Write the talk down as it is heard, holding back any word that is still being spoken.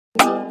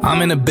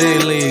I'm in the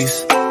big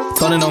leagues,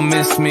 told them don't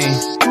miss me.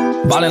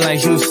 Ballin' like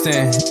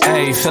Houston,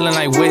 ayy, feeling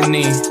like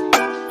Whitney.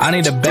 I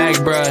need a bag,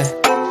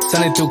 bruh,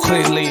 send it through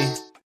quickly.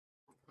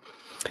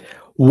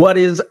 What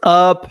is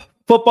up,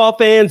 football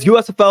fans,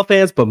 USFL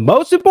fans, but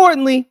most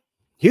importantly,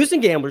 Houston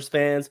Gamblers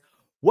fans?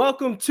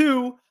 Welcome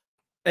to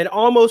an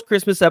almost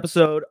Christmas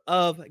episode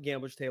of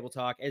Gamblers Table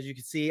Talk. As you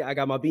can see, I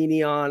got my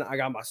beanie on, I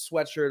got my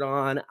sweatshirt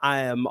on,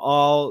 I am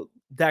all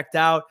decked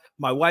out.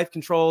 My wife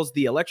controls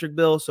the electric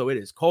bill, so it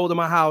is cold in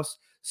my house.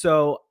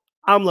 So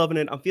I'm loving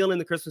it. I'm feeling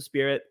the Christmas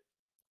spirit.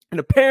 And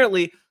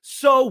apparently,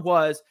 so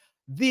was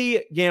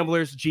the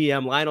Gamblers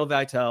GM, Lionel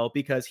Vitale,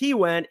 because he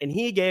went and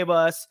he gave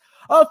us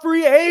a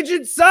free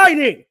agent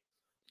signing.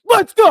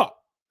 Let's go.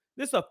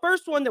 This is the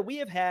first one that we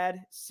have had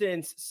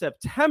since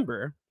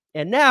September.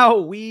 And now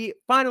we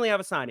finally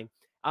have a signing.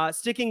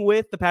 Sticking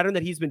with the pattern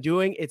that he's been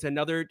doing, it's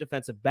another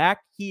defensive back.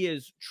 He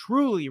is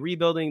truly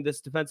rebuilding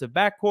this defensive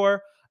back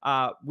core.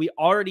 We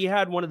already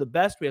had one of the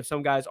best. We have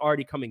some guys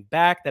already coming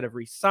back that have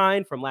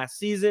re-signed from last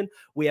season.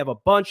 We have a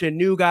bunch of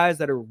new guys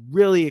that are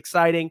really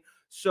exciting.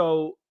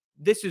 So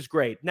this is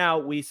great. Now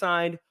we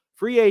signed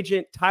free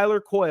agent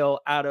Tyler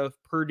Coyle out of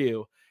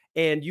Purdue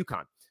and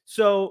UConn.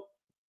 So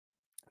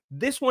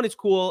this one is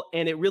cool,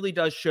 and it really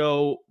does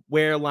show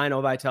where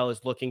Lionel Vitale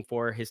is looking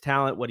for his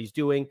talent, what he's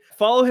doing.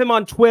 Follow him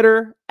on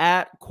Twitter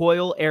at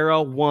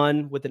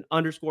CoyleEra1 with an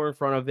underscore in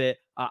front of it.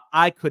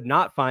 I could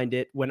not find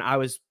it when I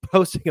was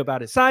posting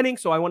about his signing,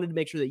 so I wanted to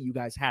make sure that you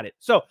guys had it.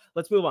 So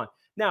let's move on.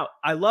 Now,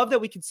 I love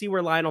that we can see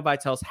where Lionel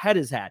Vitale's head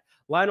is at.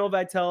 Lionel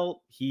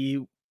Vitale,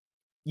 he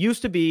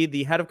used to be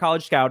the head of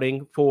college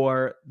scouting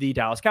for the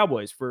Dallas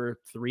Cowboys for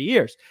 3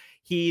 years.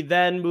 He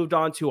then moved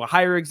on to a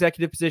higher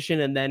executive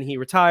position, and then he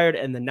retired,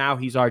 and then now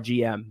he's our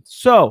GM.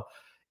 So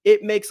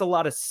it makes a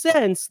lot of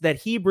sense that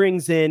he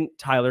brings in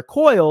Tyler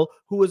Coyle,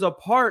 who was a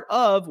part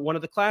of one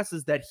of the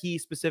classes that he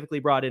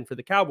specifically brought in for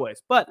the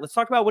Cowboys. But let's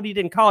talk about what he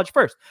did in college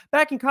first.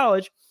 Back in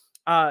college,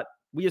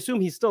 we assume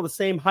he's still the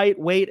same height,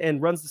 weight,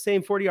 and runs the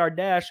same 40-yard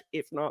dash,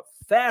 if not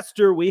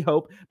faster, we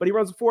hope. But he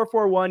runs a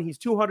 4.41. He's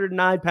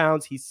 209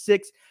 pounds. He's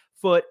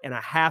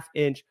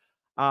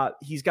 6'1.5"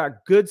 He's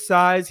got good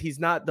size. He's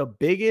not the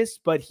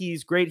biggest, but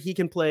he's great. He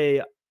can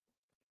play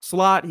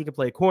slot. He can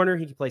play corner.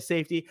 He can play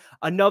safety.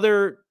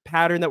 Another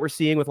pattern that we're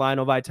seeing with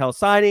Lionel Vitale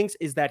signings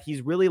is that he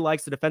really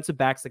likes the defensive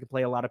backs that can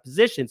play a lot of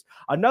positions.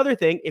 Another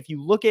thing, if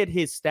you look at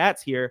his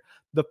stats here,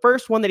 the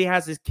first one that he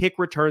has is kick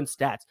return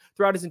stats.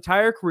 Throughout his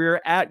entire career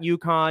at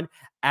UConn,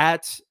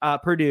 at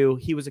Purdue,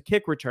 he was a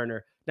kick returner.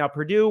 Now,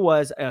 Purdue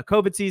was a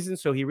COVID season,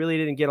 so he really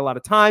didn't get a lot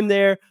of time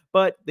there,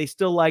 but they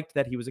still liked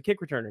that he was a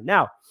kick returner.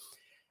 Now,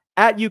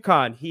 at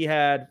UConn, he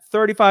had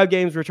 35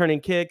 games returning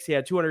kicks. He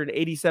had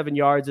 287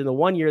 yards in the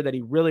 1 year that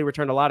he really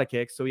returned a lot of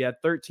kicks. So he had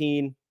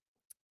 13.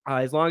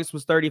 His longest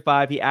was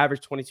 35. He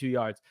averaged 22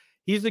 yards.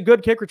 He's a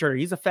good kick returner.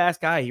 He's a fast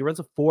guy. He runs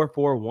a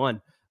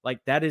 4.41. Like,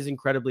 that is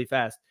incredibly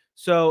fast.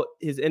 So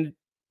his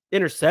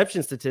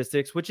interception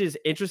statistics, which is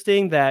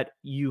interesting that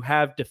you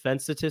have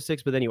defense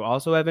statistics, but then you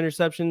also have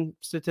interception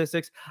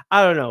statistics.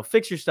 I don't know.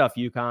 Fix your stuff,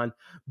 UConn.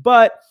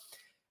 But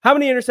how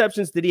many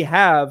interceptions did he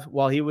have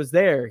while he was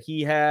there?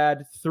 He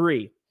had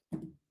three.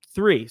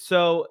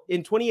 So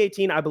in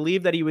 2018, I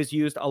believe that he was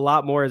used a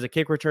lot more as a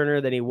kick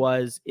returner than he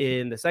was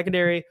in the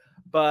secondary.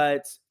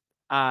 But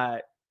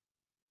in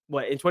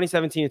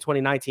 2017 and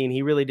 2019,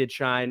 he really did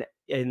shine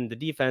in the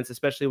defense,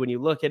 especially when you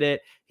look at it.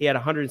 He had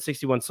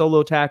 161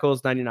 solo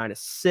tackles, 99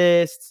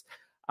 assists.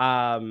 He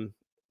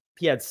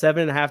had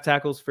 7.5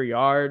 tackles per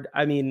yard.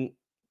 I mean,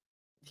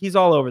 he's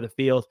all over the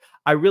field.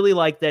 I really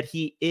like that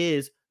he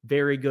is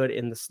very good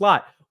in the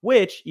slot,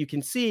 which you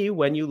can see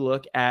when you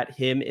look at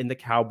him in the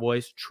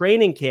Cowboys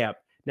training camp.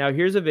 Now,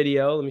 here's a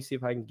video. Let me see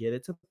if I can get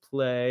it to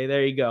play.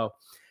 There you go.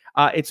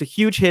 It's a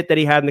huge hit that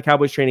he had in the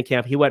Cowboys training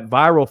camp. He went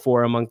viral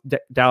for among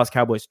Dallas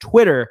Cowboys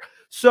Twitter.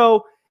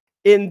 So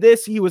in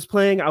this, he was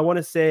playing, I want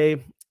to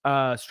say,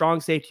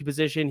 strong safety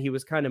position. He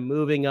was kind of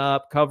moving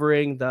up,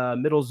 covering the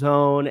middle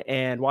zone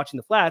and watching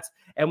the flats.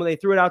 And when they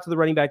threw it out to the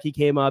running back, he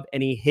came up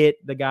and he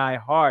hit the guy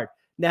hard.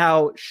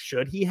 Now,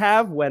 should he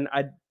have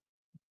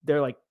they're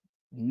like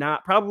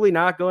probably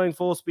not going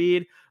full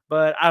speed,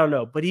 but I don't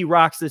know. But he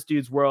rocks this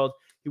dude's world.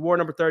 He wore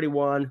number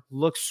 31,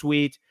 looks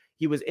sweet.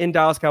 He was in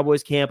Dallas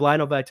Cowboys camp.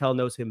 Lionel Vitale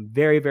knows him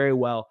very, very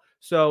well.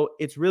 So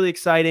it's really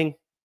exciting.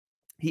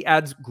 He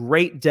adds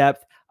great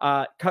depth.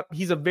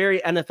 He's a very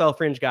NFL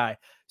fringe guy.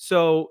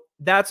 So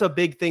that's a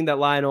big thing that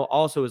Lionel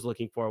also is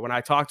looking for. When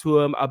I talked to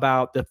him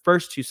about the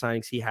first two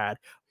signings he had,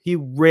 he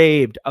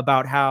raved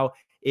about how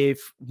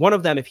if one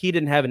of them, if he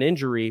didn't have an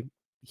injury,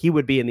 he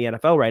would be in the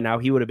NFL right now.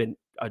 He would have been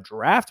a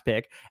draft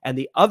pick. And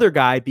the other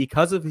guy,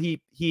 because of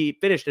he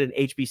finished at an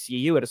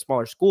HBCU at a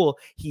smaller school,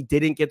 he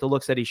didn't get the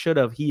looks that he should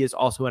have. He is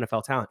also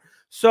NFL talent.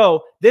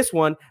 So this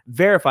one,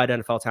 verified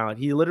NFL talent.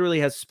 He literally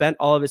has spent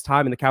all of his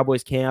time in the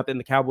Cowboys camp, in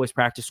the Cowboys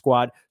practice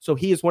squad. So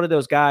he is one of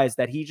those guys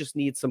that he just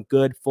needs some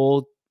good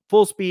full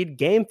speed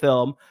game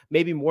film,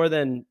 maybe more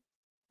than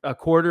a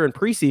quarter in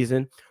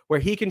preseason,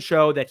 where he can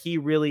show that he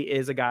really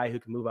is a guy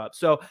who can move up.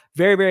 So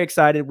very, very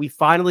excited. We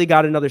finally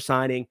got another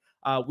signing.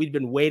 We've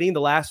been waiting.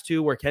 The last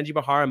two were Kenji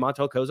Bahar and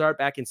Montel Kozart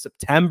back in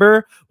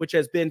September, which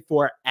has been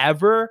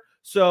forever.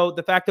 So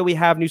the fact that we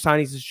have new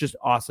signings is just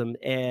awesome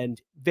and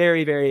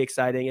very, very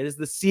exciting. It is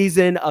the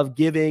season of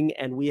giving,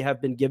 and we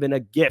have been given a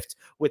gift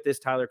with this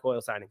Tyler Coyle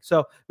signing.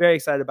 So very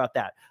excited about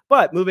that.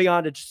 But moving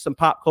on to just some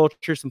pop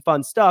culture, some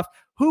fun stuff.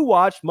 Who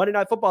watched Monday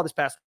Night Football this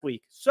past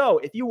week? So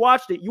if you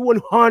watched it, you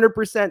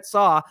 100%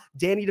 saw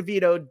Danny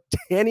DeVito,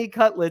 Danny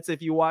Cutlets,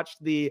 if you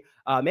watched the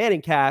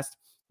Manning cast,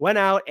 went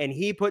out and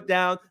he put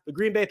down the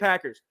Green Bay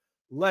Packers.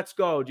 Let's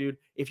go, dude.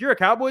 If you're a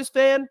Cowboys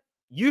fan,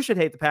 you should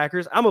hate the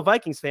Packers. I'm a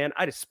Vikings fan.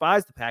 I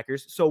despise the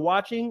Packers. So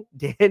watching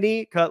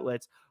Danny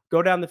Cutlets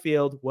go down the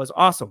field was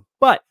awesome.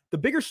 But the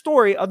bigger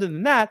story other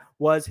than that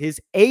was his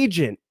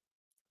agent.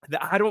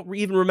 I don't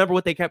even remember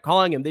what they kept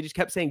calling him. They just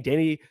kept saying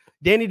Danny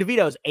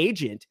DeVito's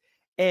agent.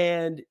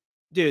 And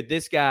dude,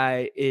 this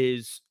guy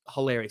is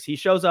hilarious. He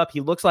shows up. He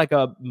looks like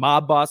a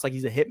mob boss, like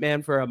he's a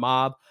hitman for a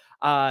mob.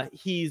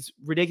 He's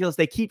ridiculous.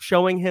 They keep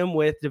showing him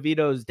with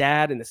DeVito's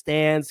dad in the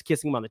stands,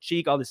 kissing him on the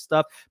cheek, all this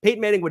stuff.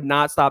 Peyton Manning would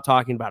not stop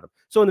talking about him.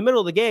 So in the middle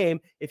of the game,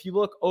 if you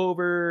look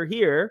over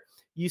here,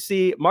 you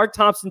see Mark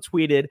Thompson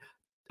tweeted,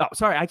 oh,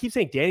 sorry, I keep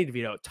saying Danny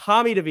DeVito,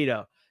 Tommy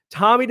DeVito.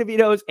 Tommy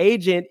DeVito's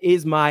agent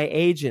is my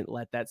agent.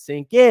 Let that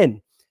sink in.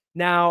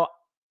 Now,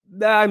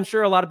 I'm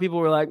sure a lot of people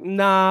were like,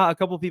 nah. A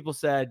couple of people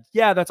said,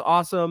 yeah, that's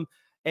awesome.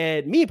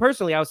 And me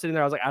personally, I was sitting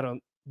there, I was like, I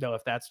don't know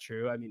if that's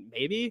true. I mean,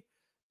 maybe.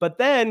 But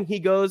then he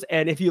goes,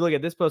 and if you look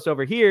at this post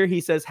over here,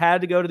 he says,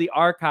 had to go to the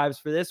archives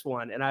for this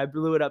one. And I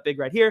blew it up big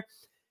right here.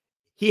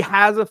 He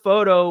has a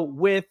photo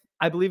with,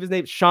 I believe his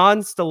name, Sean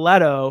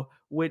Stellato,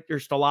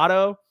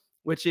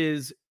 which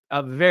is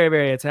a very,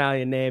 very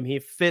Italian name. He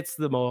fits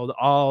the mold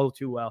all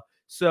too well.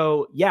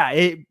 So yeah,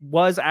 it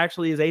was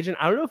actually his agent.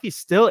 I don't know if he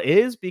still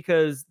is,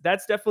 because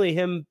that's definitely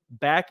him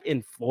back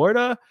in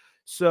Florida.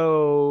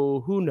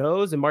 So who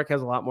knows? And Mark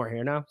has a lot more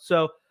hair now.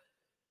 So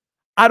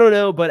I don't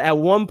know, but at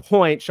one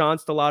point, Sean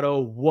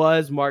Stellato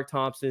was Mark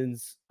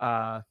Thompson's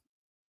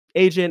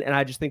agent, and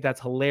I just think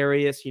that's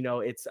hilarious. You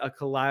know, it's a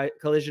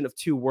collision of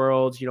two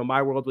worlds. You know,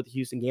 my world with the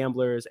Houston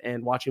Gamblers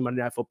and watching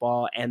Monday Night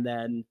Football, and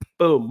then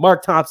boom,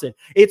 Mark Thompson.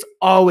 It's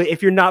always,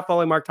 if you're not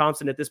following Mark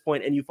Thompson at this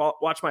point and you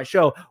watch my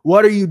show,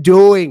 what are you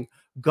doing?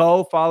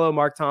 Go follow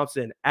Mark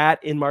Thompson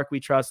at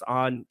InMarkWeTrust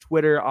on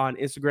Twitter, on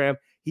Instagram.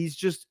 He's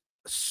just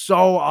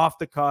so off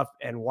the cuff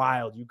and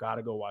wild. You got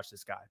to go watch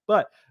this guy.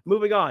 But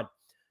moving on.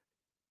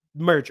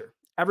 Merger.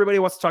 Everybody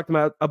wants to talk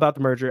about the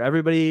merger.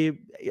 Everybody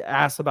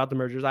asks about the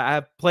mergers. I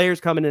have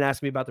players come in and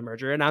ask me about the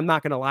merger, and I'm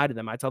not going to lie to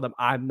them. I tell them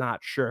I'm not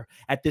sure.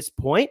 At this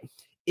point,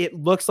 it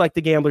looks like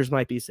the Gamblers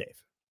might be safe.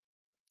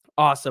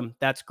 Awesome.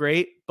 That's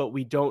great, but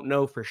we don't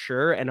know for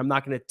sure, and I'm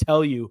not going to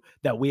tell you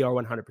that we are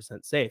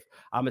 100% safe.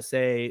 I'm going to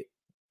say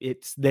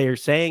they're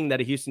saying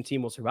that a Houston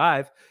team will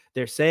survive.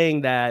 They're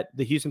saying that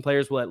the Houston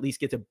players will at least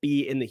get to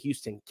be in the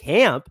Houston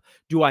camp.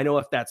 Do I know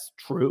if that's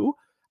true?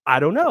 I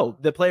don't know.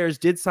 The players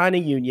did sign a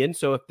union.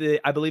 So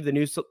I believe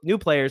the new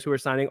players who are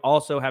signing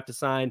also have to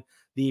sign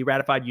the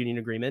ratified union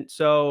agreement.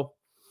 So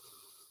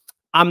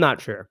I'm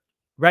not sure.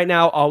 Right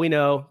now, all we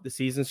know, the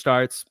season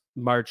starts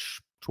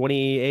March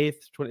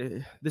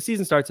 28th. The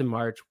season starts in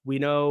March. We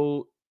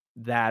know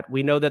that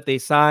they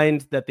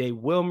signed, that they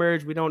will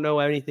merge. We don't know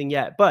anything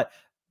yet, but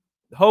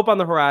hope on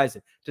the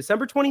horizon.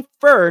 December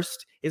 21st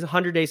is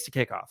 100 days to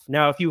kick off.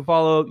 Now, if you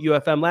follow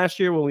UFM last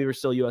year when we were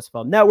still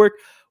USFL Network,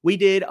 we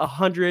did a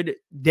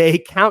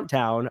 100-day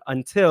countdown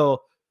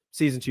until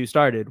season 2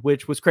 started,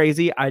 which was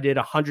crazy. I did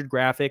 100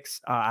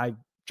 graphics. I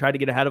tried to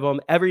get ahead of them.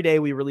 Every day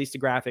we released a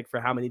graphic for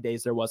how many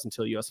days there was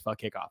until USFL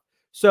kickoff.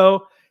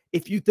 So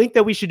if you think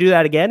that we should do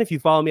that again, if you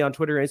follow me on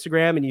Twitter or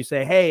Instagram and you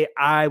say, hey,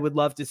 I would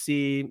love to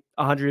see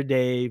a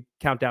 100-day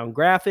countdown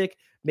graphic,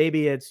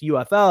 maybe it's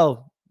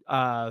UFL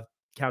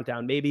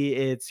countdown, maybe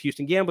it's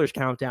Houston Gamblers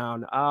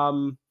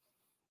countdown,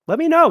 let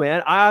me know,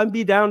 man. I'd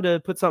be down to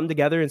put something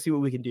together and see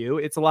what we can do.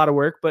 It's a lot of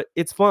work, but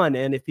it's fun.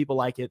 And if people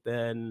like it,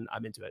 then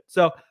I'm into it.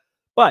 So,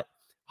 but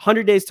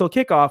 100 days till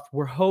kickoff,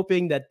 we're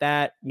hoping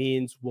that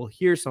means we'll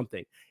hear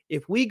something.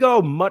 If we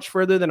go much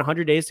further than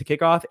 100 days to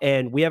kickoff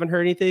and we haven't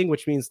heard anything,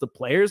 which means the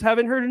players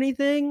haven't heard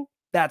anything,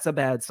 that's a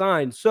bad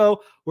sign.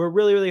 So we're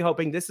really, really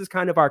hoping this is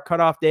kind of our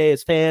cutoff day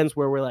as fans,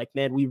 where we're like,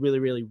 man, we really,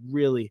 really,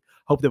 really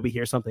hope that we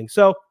hear something.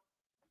 So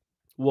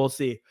we'll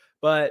see.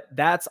 But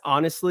that's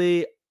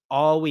honestly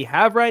all we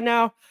have right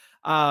now.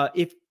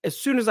 If as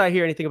soon as I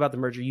hear anything about the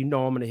merger, you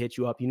know I'm going to hit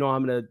you up. You know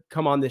I'm going to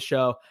come on this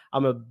show.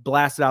 I'm going to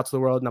blast it out to the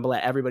world, and I'm going to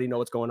let everybody know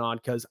what's going on,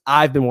 because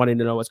I've been wanting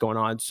to know what's going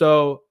on.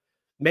 So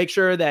make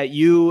sure that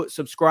you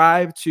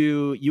subscribe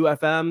to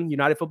UFM,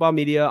 United Football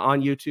Media,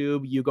 on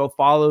YouTube. You go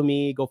follow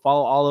me. Go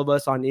follow all of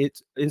us on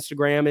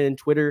Instagram and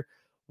Twitter.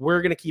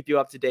 We're going to keep you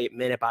up to date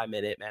minute by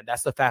minute, man.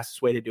 That's the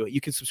fastest way to do it.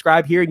 You can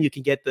subscribe here and you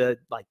can get the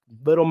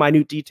little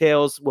minute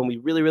details when we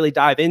really, really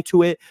dive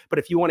into it. But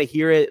if you want to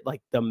hear it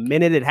like the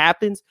minute it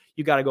happens,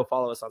 you got to go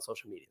follow us on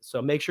social media. So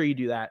make sure you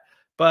do that.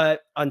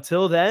 But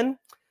until then,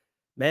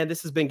 man,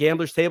 this has been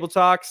Gamblers Table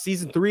Talk,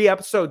 Season 3,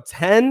 Episode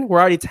 10.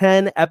 We're already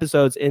 10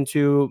 episodes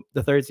into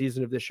the 3rd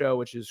season of this show,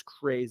 which is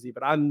crazy.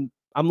 But I'm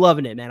I'm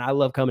loving it, man. I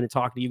love coming and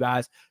talking to you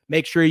guys.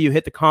 Make sure you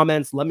hit the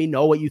comments. Let me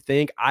know what you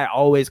think. I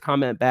always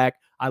comment back.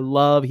 I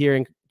love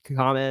hearing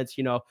comments,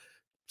 you know,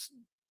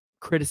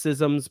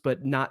 criticisms,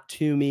 but not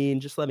too mean.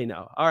 Just let me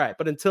know. All right.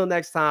 But until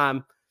next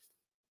time,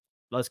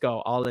 let's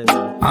go all in.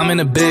 I'm in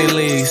the big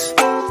leagues.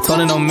 Told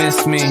her don't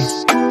miss me.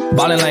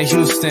 Ballin' like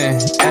Houston.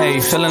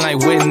 Hey, feeling like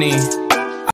Whitney.